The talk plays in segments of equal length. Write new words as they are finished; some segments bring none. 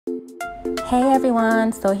Hey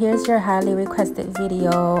everyone, so here's your highly requested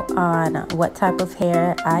video on what type of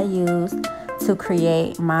hair I use to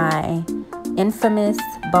create my infamous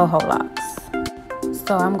boho locks.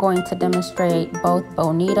 So I'm going to demonstrate both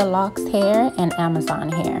Bonita Locs hair and Amazon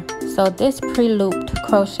hair. So this pre-looped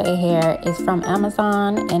crochet hair is from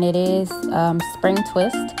Amazon and it is spring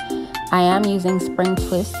twist. I am using spring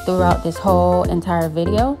twist throughout this whole entire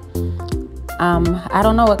video. I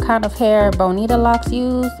don't know what kind of hair Bonita Locs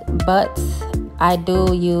use, but I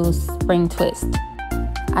do use spring twist.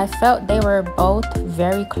 I felt they were both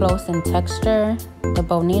very close in texture, the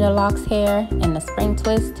Bonita Locs hair and the spring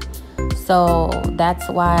twist. So that's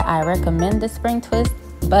why I recommend the spring twist.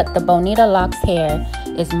 But the Bonita Locs hair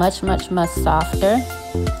is much softer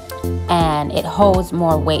and it holds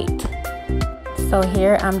more weight. So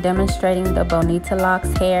here I'm demonstrating the Bonita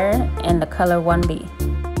Locs hair in the color 1B.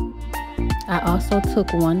 I also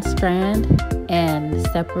took one strand and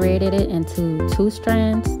separated it into 2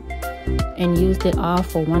 strands and used it all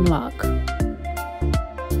for one lock.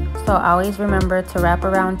 So always remember to wrap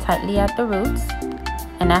around tightly at the roots,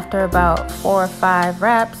 and after about 4 or 5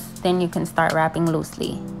 wraps, then you can start wrapping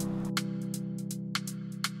loosely.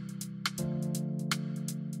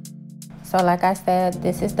 So like I said,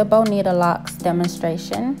 this is the Bonita Locs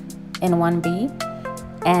demonstration in 1B.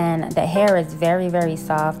 And the hair is very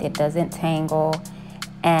soft. It doesn't tangle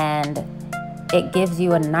and it gives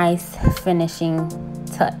you a nice finishing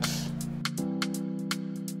touch.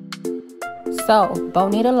 So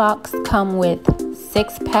Bonita Locs come with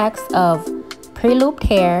 6 packs of pre-looped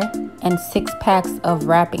hair and 6 packs of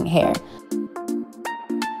wrapping hair.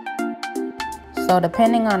 So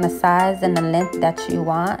depending on the size and the length that you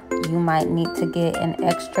want, you might need to get an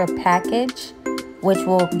extra package, which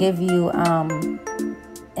will give you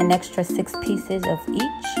an extra 6 pieces of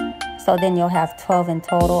each. So then you'll have 12 in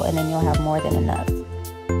total, and then you'll have more than enough.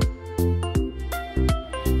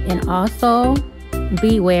 And also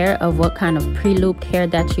beware of what kind of pre-looped hair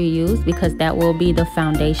that you use, because that will be the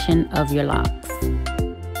foundation of your locks.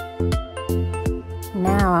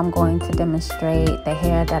 Now I'm going to demonstrate the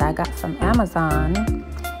hair that I got from Amazon.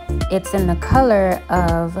 It's in the color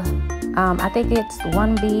of I think it's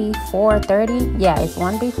 1B430. Yeah, it's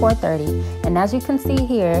 1B430. And as you can see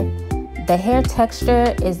here, the hair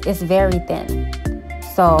texture is very thin.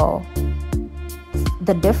 So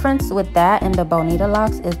the difference with that and the Bonita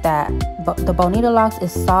Locs is that the Bonita Locs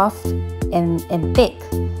is soft and thick,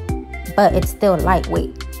 but it's still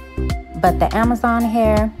lightweight. But the Amazon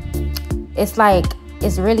hair, it's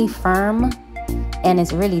really firm and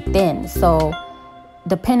it's really thin. So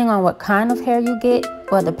depending on what kind of hair you get,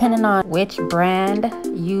 well, depending on which brand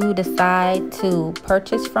you decide to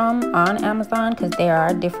purchase from on Amazon, because there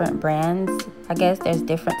are different brands, I guess there's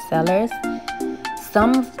different sellers.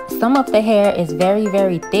 Some of the hair is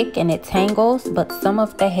very thick and it tangles, but some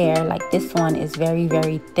of the hair, like this one, is very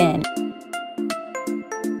thin.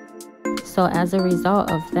 So as a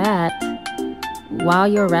result of that, while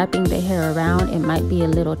you're wrapping the hair around, it might be a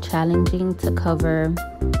little challenging to cover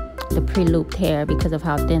the pre-looped hair because of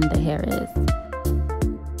how thin the hair is.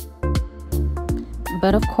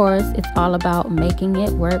 But of course, it's all about making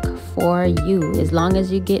it work for you. As long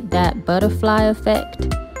as you get that butterfly effect,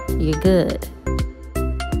 you're good.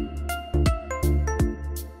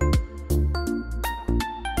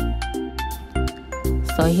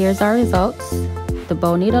 So here's our results. The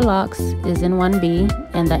Bonita Locs is in 1B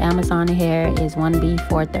and the Amazon hair is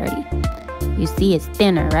 1B430. You see it's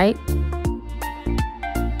thinner, right?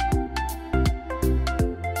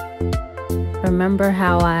 Remember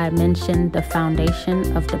how I mentioned the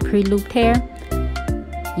foundation of the pre-looped hair?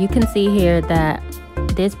 You can see here that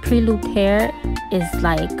this pre-looped hair is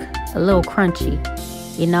like a little crunchy.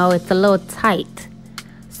 You know, it's a little tight.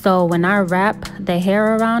 So when I wrap the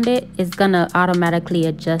hair around it, it's gonna automatically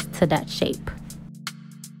adjust to that shape.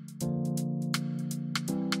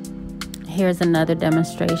 Here's another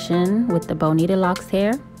demonstration with the Bonita Locs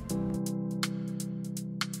hair.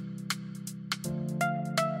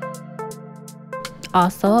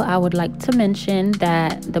 Also, I would like to mention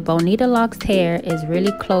that the Bonita Locs hair is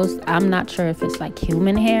really close. I'm not sure if it's like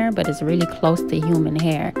human hair, but it's really close to human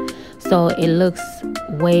hair. So it looks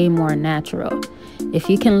way more natural. If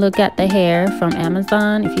you can look at the hair from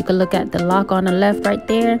Amazon, if you can look at the lock on the left right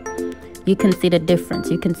there, you can see the difference.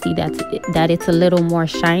 You can see that it's a little more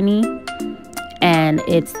shiny and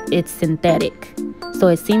it's synthetic. So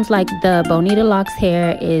it seems like the Bonita Locs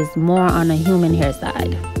hair is more on the human hair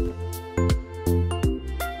side.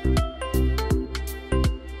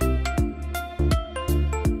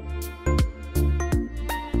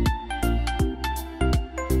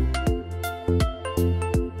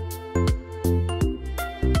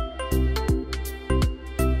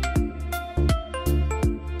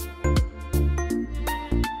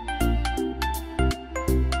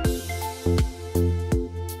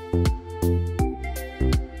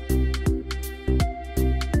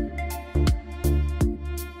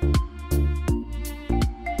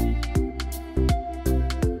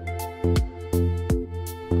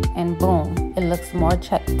 looks more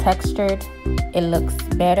textured. It looks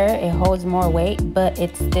better. It holds more weight, but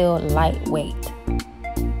it's still lightweight.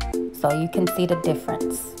 So you can see the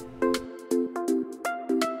difference.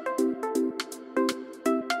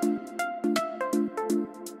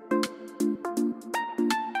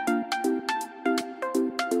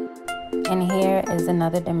 And here is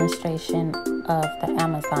another demonstration of the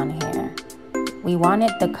Amazon hair. We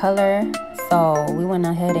wanted the color, so we went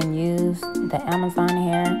ahead and used the Amazon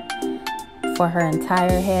hair for her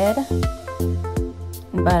entire head.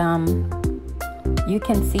 But you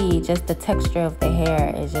can see just the texture of the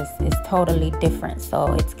hair is totally different.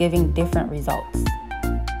 So it's giving different results.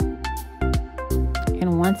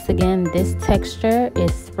 And once again, this texture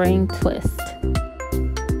is spring twist.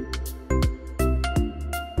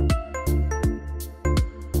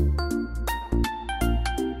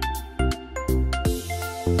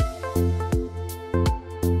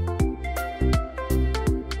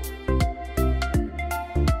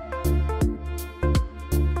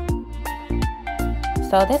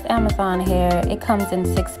 So this Amazon hair, it comes in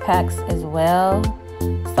 6 packs as well.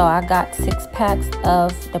 So I got 6 packs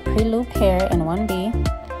of the pre-loop hair in 1B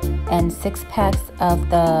and 6 packs of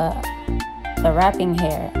the wrapping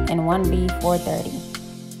hair in 1B 430.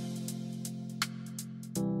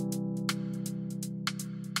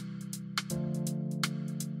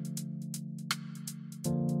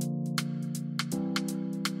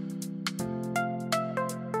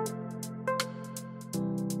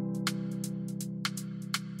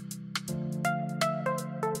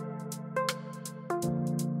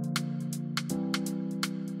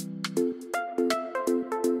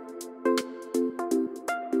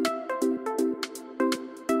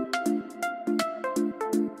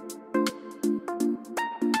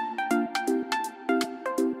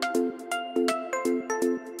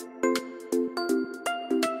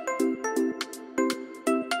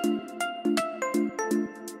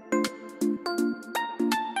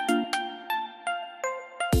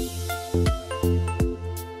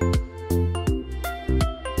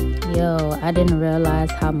 Yo, I didn't realize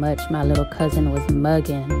how much my little cousin was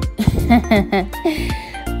mugging.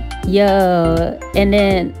 Yo, and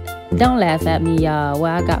then don't laugh at me, y'all.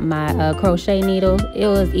 Where I got my crochet needle, it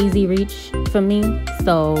was easy reach for me,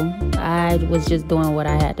 so I was just doing what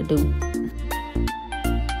I had to do.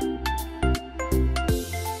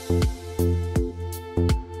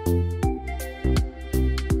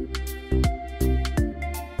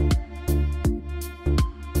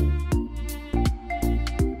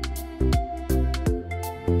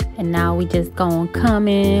 And now we just gonna come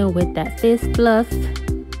in with that Fizz Fluff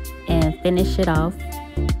and finish it off.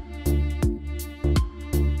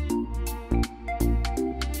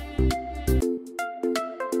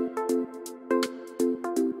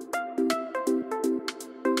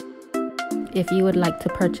 If you would like to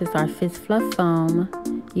purchase our Fizz Fluff foam,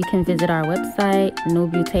 you can visit our website,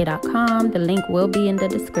 newbeaute.com. The link will be in the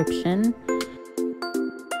description.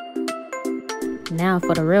 Now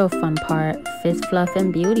for the real fun part, Fizz Fluff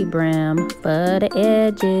and Beauty Brim for the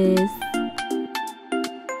edges.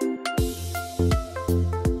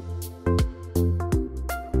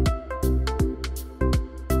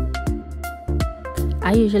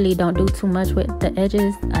 I usually don't do too much with the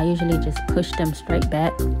edges. I usually just push them straight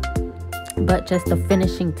back. But just the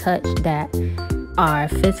finishing touch that our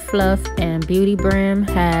Fizz Fluff and Beauty Brim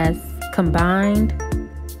has combined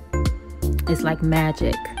is like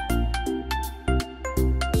magic.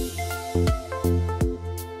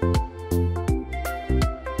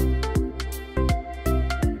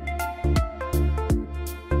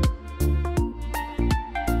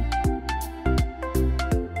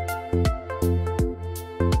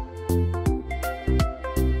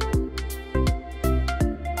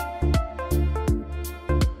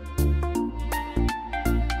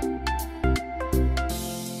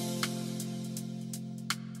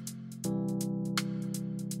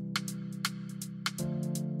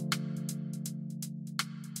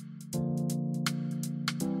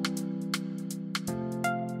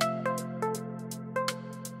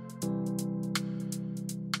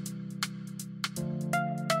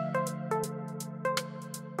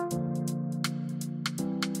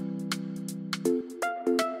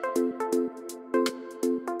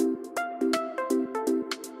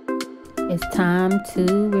 It's time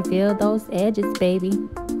to reveal those edges, baby.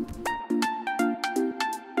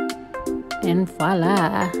 And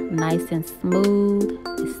voila, nice and smooth.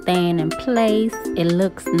 It's staying in place. It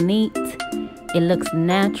looks neat. It looks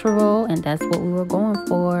natural, and that's what we were going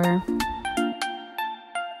for.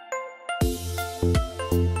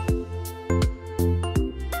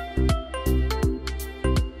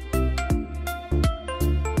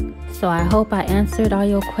 So I hope I answered all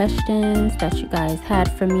your questions that you guys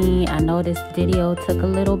had for me. I know this video took a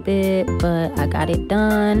little bit, but I got it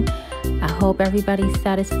done. I hope everybody's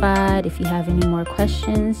satisfied. If you have any more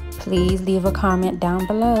questions, please leave a comment down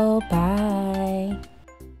below. Bye.